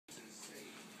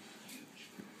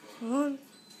Come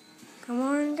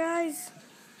on, guys.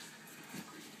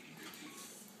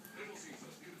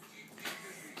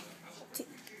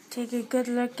 Take a good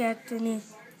look at the new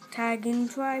Tagging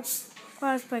Tribe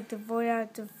prospect to vote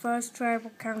out the first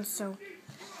tribal council.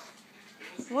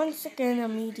 Once again,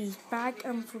 Amidi's back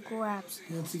and for grabs.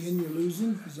 Once again, you're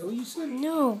losing? Is that what you said?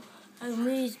 No,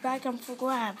 Amidi's back and for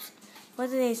grabs. For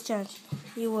today's challenge,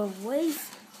 you will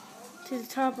race to the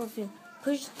top of you,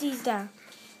 push these down,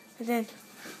 and then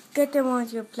get them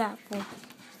onto your platform.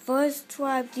 First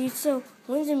tribe do so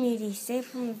wins Amidi, safe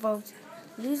from the votes,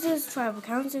 loses tribal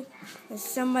council, and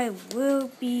somebody will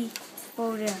be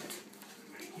voted out.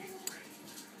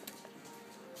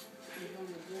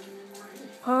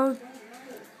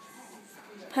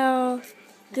 Pelgon,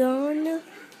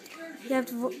 you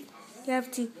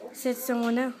have to set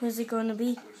someone out. Who's it going to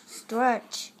be?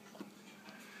 Stretch.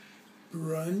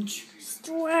 Brunch.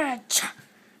 Stretch.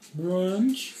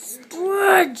 Brunch.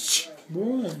 Stretch.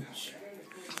 Brunch.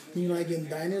 You mean like in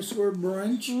dinosaur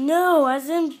brunch? No, as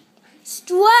in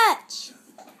stretch.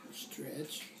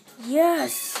 Stretch.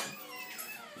 Yes.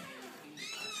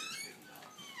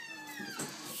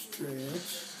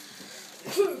 Stretch.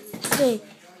 Okay,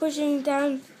 pushing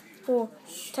down for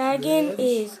tagging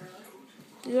is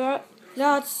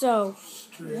Lotso,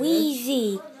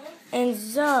 Wheezy, and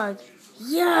Zug.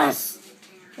 Yes!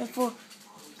 And for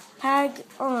Tag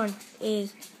On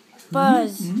is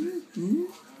Buzz,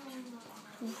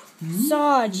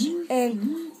 Sarge,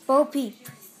 and Bo Peep.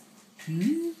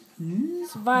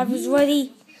 Survivors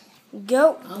ready?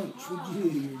 Go! Ouch, what'd you do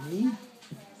to your knee?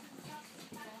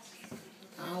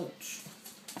 Ouch.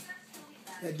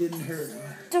 That didn't hurt,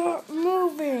 huh? Start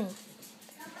moving!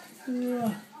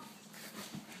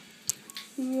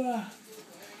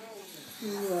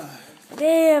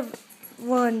 They have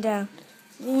one down.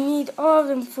 You need all of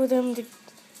them for them to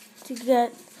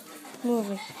get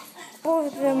moving.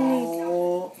 Both of them need...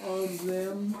 All of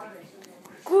them?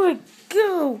 Good!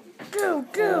 Go! Go!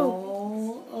 Go!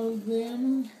 All of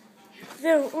them?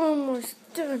 They're almost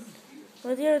done.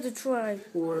 But the other tribe...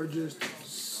 Or just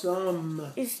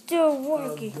some is still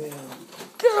working. of them?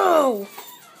 Go!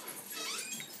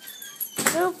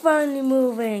 They're finally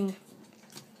moving.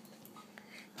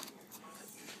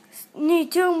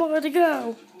 Need 2 more to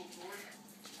go.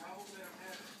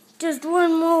 Just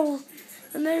 1 more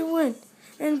and they win.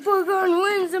 And Pelgon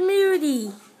wins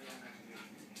immunity.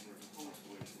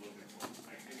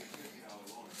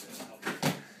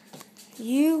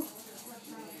 You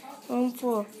won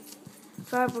for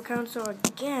tribal council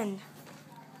again.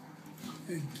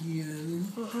 Again?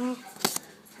 Uh-huh.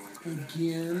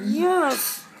 Again?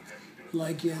 Yes.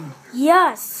 Like in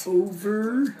Yes.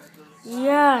 over?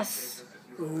 Yes.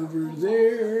 Over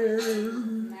there.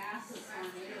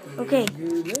 Okay.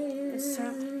 Over there. It's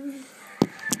time.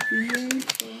 The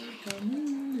Yanks are coming.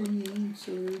 The Yanks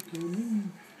are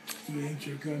coming. The Yanks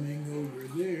are coming over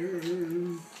there.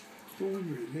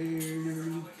 Over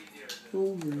there.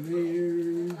 Over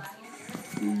there.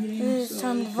 It's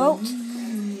time to vote.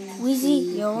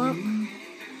 Wheezy, you're up.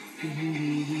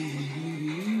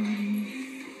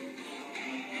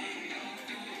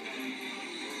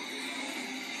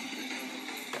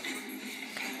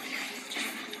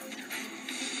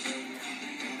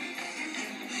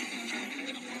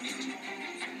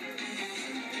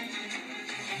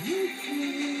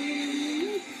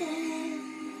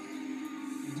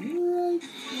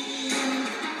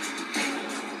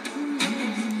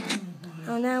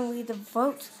 Now we the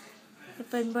vote.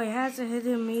 If anybody has a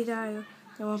hidden media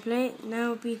they want to play it, now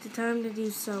would be the time to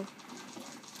do so.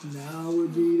 Now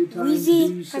would be the time Wheezy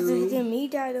to do so. has a hidden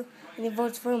media and the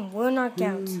votes for him will not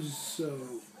count. Who's so?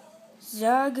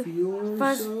 Zug,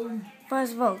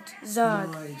 first vote,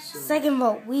 Zug. Second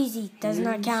vote, Wheezy, does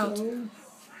not count.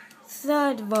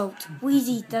 Third vote,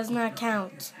 Wheezy, does not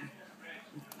count.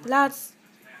 Lots,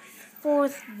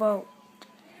 fourth vote.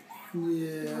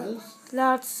 Yes.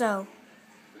 Lotso.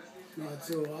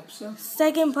 Lotso Opsa.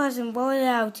 Second person voted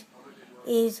out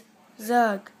is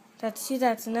Zug. That's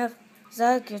enough.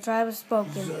 Zug, your tribe has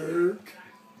spoken. Zerk.